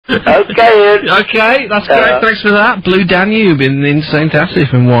Okay, Ian. Okay, that's great. Thanks for that. Blue Danube in St.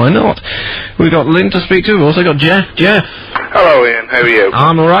 Asaph, and why not? We've got Lynn to speak to. We've also got Jeff. Jeff. Hello, Ian. How are you?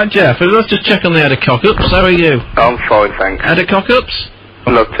 I'm alright, Jeff. Let's just check on the Edda Cock-Ups. How are you? I'm fine, thanks. Edda Cock-Ups?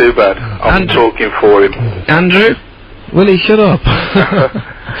 Not too bad. I'm talking for him. Andrew? Willie, shut up.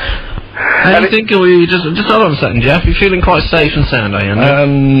 How do you think you just hold on a second, Jeff. You're feeling quite safe and sound, are you,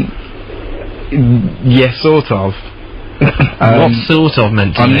 Andrew? Yes, sort of. What sort of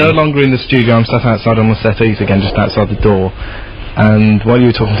meant to I'm me? no longer in the studio. I'm sat outside on the settees again, just outside the door. And while you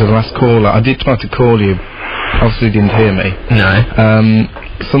were talking to the last caller, I did try to call you. Obviously didn't hear me. No.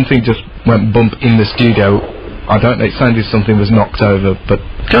 Something just went bump in the studio. I don't know, it sounded something was knocked over, but...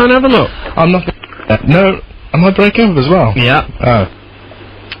 Go and have a look. I'm not... no, am I breaking up as well? Yeah. Oh.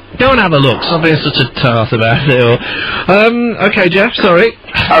 Go and have a look. Stop being such a tart about it. Or, okay, Jeff, sorry.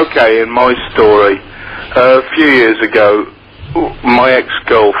 Okay, in my story, a few years ago, my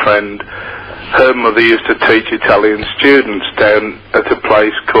ex-girlfriend, her mother used to teach Italian students down at a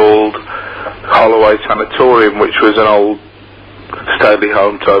place called Holloway Sanatorium, which was an old stately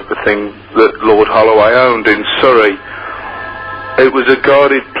home type of thing that Lord Holloway owned in Surrey. It was a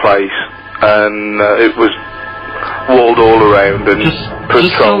guarded place, and it was walled all around and just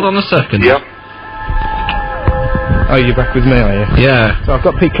hold on a second. Yep. Oh, you're back with me, are you? Yeah. So I've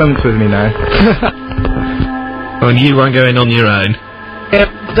got Pete Clements with me now. Oh, and you won't go in on your own.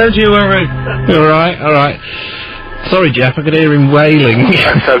 Yep, don't you worry. Alright, alright. Sorry, Jeff, I could hear him wailing.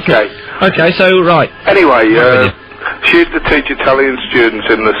 That's okay. Okay, so, right. Anyway, she used to teach Italian students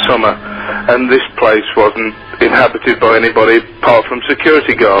in the summer, and this place wasn't inhabited by anybody apart from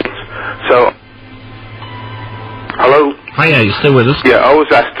security guards. So... Hello? Hiya, you still with us? Yeah, I was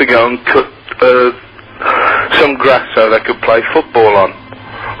asked to go and cut some grass so they could play football on.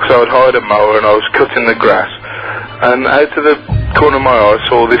 So I'd hired a mower and I was cutting the grass. And out of the corner of my eye I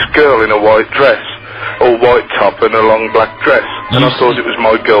saw this girl in a white dress, or white top and a long black dress. And I thought it was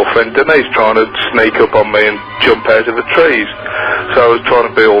my girlfriend Denise trying to sneak up on me and jump out of the trees. So I was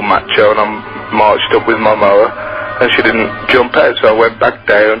trying to be all macho and I marched up with my mower. And she didn't jump out, so I went back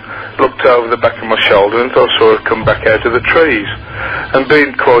down, looked over the back of my shoulder, and I saw her come back out of the trees. And being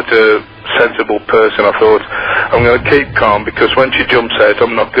quite a sensible person, I thought, I'm going to keep calm, because when she jumps out,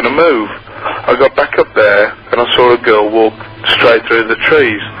 I'm not going to move. I got back up there, and I saw a girl walk straight through the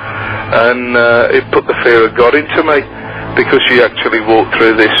trees. And it put the fear of God into me, because she actually walked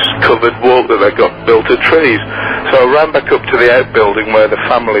through this covered walk that they got built of trees. So I ran back up to the outbuilding where the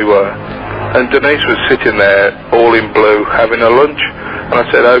family were. And Denise was sitting there, all in blue, having a lunch. And I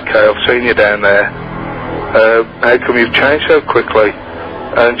said, okay, I've seen you down there. How come you've changed so quickly?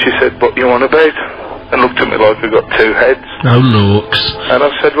 And she said, what you on about? And looked at me like I got two heads. Oh, looks. And I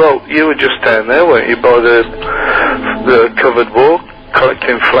said, well, you were just down there, weren't you, by the covered walk,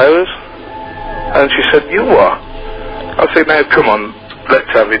 collecting flowers? And she said, you what? I said, now, come on, let's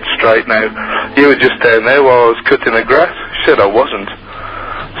have it straight now. You were just down there while I was cutting the grass? She said, I wasn't.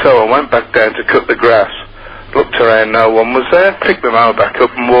 So I went back down to cut the grass, looked around, no one was there, picked the mower back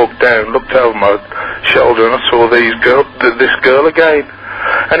up and walked down, looked over my shoulder and I saw this girl again.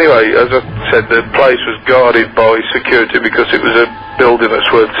 Anyway, as I said, the place was guarded by security because it was a building that's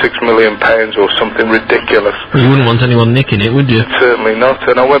worth £6 million or something ridiculous. You wouldn't want anyone nicking it, would you? Certainly not.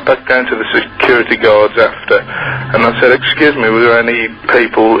 And I went back down to the security guards after and I said, excuse me, were there any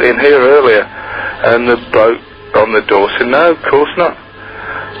people in here earlier? And the bloke on the door said, no, of course not.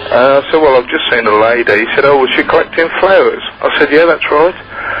 I said, well, I've just seen a lady. He said, oh, was she collecting flowers? I said, yeah, that's right.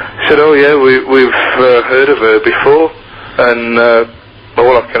 He said, oh, yeah, we've heard of her before. And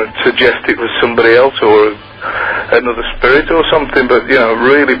all I can suggest it was somebody else or another spirit or something. But, you know,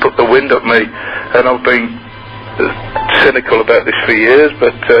 really put the wind up me. And I've been cynical about this for years,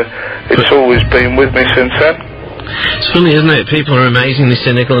 but it's always been with me since then. It's funny, isn't it? People are amazingly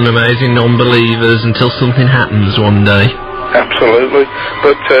cynical and amazing non-believers until something happens one day. Absolutely.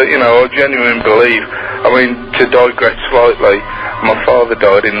 But, you know, I genuinely believe, I mean, to digress slightly, my father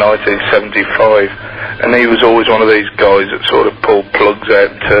died in 1975, and he was always one of these guys that sort of pulled plugs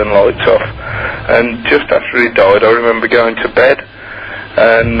out and turned lights off. And just after he died, I remember going to bed,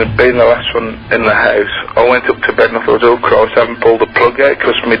 and being the last one in the house, I went up to bed and I thought, oh Christ, I haven't pulled the plug out,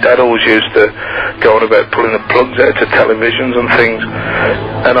 because my dad always used to go on about pulling the plugs out to televisions and things,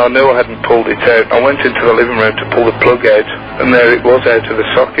 and I knew I hadn't pulled it out. I went into the living room to pull the plug out, and there it was out of the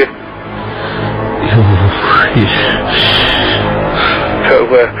socket. So,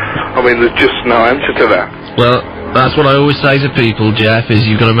 I mean, there's just no answer to that. Well, that's what I always say to people, Jeff, is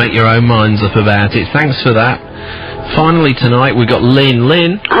you've got to make your own minds up about it. Thanks for that. Finally tonight we've got Lynn.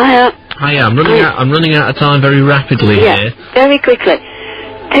 Lynn? Hiya. Hiya, I'm running out of time very rapidly here. Very quickly.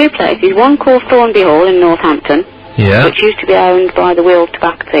 two places. One called Thornby Hall in Northampton, Yeah. which used to be owned by the Wheels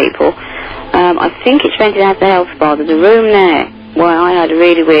Tobacco people. I think it's rented out to the health bar. There's a room there where I had a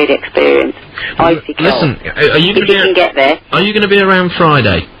really weird experience. Icy cold. Listen, are you going If you can get there. Are you going to be around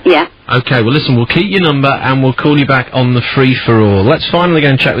Friday? Yeah. Okay, well listen, we'll keep your number and we'll call you back on the free-for-all. Let's finally go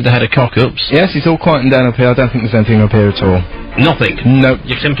and check with the head of Cock-Ups. Yes, it's all quieting down up here. I don't think there's anything up here at all. Nothing? No.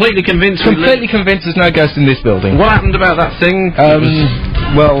 You're completely convinced? Completely convinced there's no ghost in this building. What happened about that thing?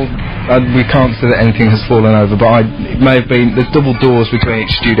 Well, we can't say that anything has fallen over, but it may have been, there's double doors between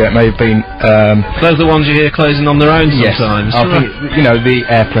each studio, it may have been, those are the ones you hear closing on their own sometimes? Yes, I think, you know, the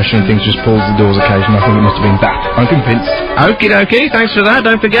air pressure and things just pulls the doors occasionally. I think it must have been that. I'm convinced. Okie dokie, thanks for that.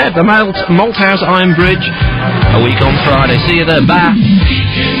 Don't forget, the Malthouse Iron Bridge, a week on Friday. See you there, bye.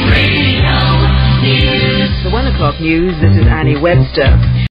 The 1 o'clock news, this is Annie Webster.